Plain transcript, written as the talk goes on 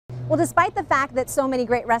Well, despite the fact that so many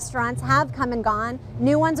great restaurants have come and gone,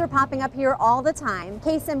 new ones are popping up here all the time.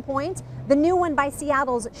 Case in point, the new one by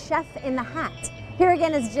Seattle's Chef in the Hat. Here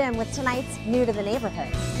again is Jim with tonight's New to the Neighborhood.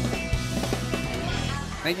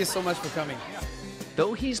 Thank you so much for coming.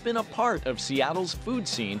 Though he's been a part of Seattle's food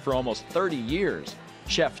scene for almost 30 years,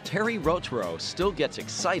 Chef Terry Rotero still gets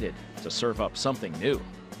excited to serve up something new.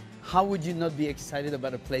 How would you not be excited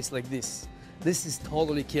about a place like this? This is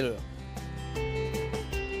totally killer.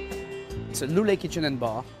 It's a Loulay kitchen and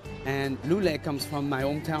bar, and Loulay comes from my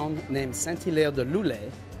hometown named Saint-Hilaire de Loulay.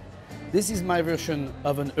 This is my version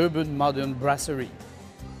of an urban modern brasserie.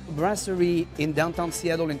 Brasserie in downtown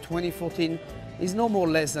Seattle in 2014 is no more or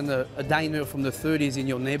less than a diner from the 30s in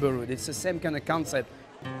your neighborhood. It's the same kind of concept.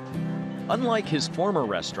 Unlike his former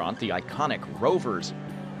restaurant, the iconic Rovers,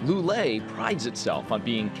 Loulay prides itself on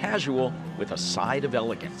being casual with a side of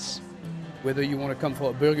elegance. Whether you want to come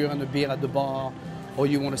for a burger and a beer at the bar, or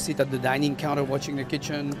you want to sit at the dining counter watching the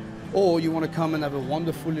kitchen, or you want to come and have a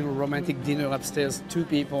wonderful little romantic dinner upstairs, 2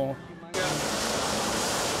 people.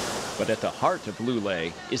 But at the heart of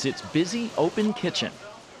Loulay is its busy open kitchen.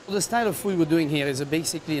 The style of food we're doing here is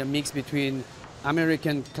basically a mix between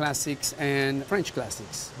American classics and French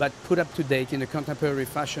classics, but put up to date in a contemporary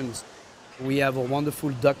fashions. We have a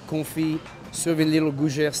wonderful duck confit, served in little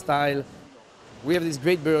gougere style. We have this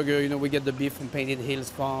great burger, we get the beef from Painted Hills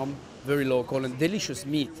Farm, very local and delicious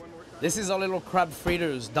meat. This is our little crab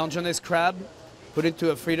fritters, Dungeness crab, put into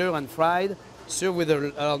a fritter and fried, served with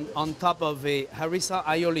on top of a harissa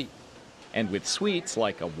aioli. And with sweets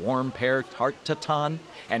like a warm pear tarte tatin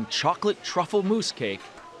and chocolate truffle mousse cake,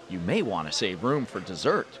 you may want to save room for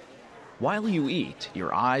dessert. While you eat,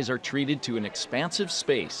 your eyes are treated to an expansive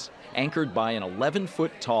space anchored by an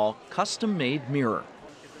 11-foot-tall custom-made mirror.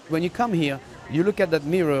 When you come here, you look at that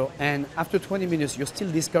mirror, and after 20 minutes, you're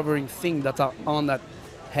still discovering things that are on that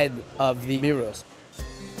head of the mirrors.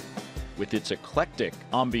 With its eclectic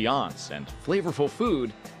ambiance and flavorful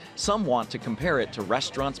food, some want to compare it to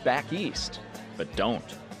restaurants back east, but don't.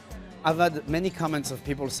 I've had many comments of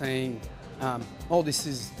people saying, oh,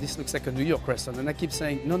 this looks like a New York restaurant. And I keep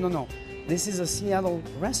saying, no. This is a Seattle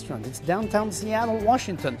restaurant. It's downtown Seattle,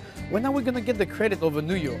 Washington. When are we going to get the credit over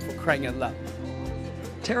New York, for crying out loud?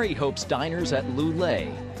 Terry hopes diners at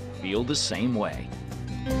Loulay feel the same way.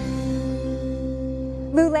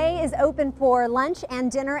 Loulay is open for lunch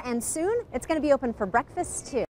and dinner, and soon it's going to be open for breakfast too.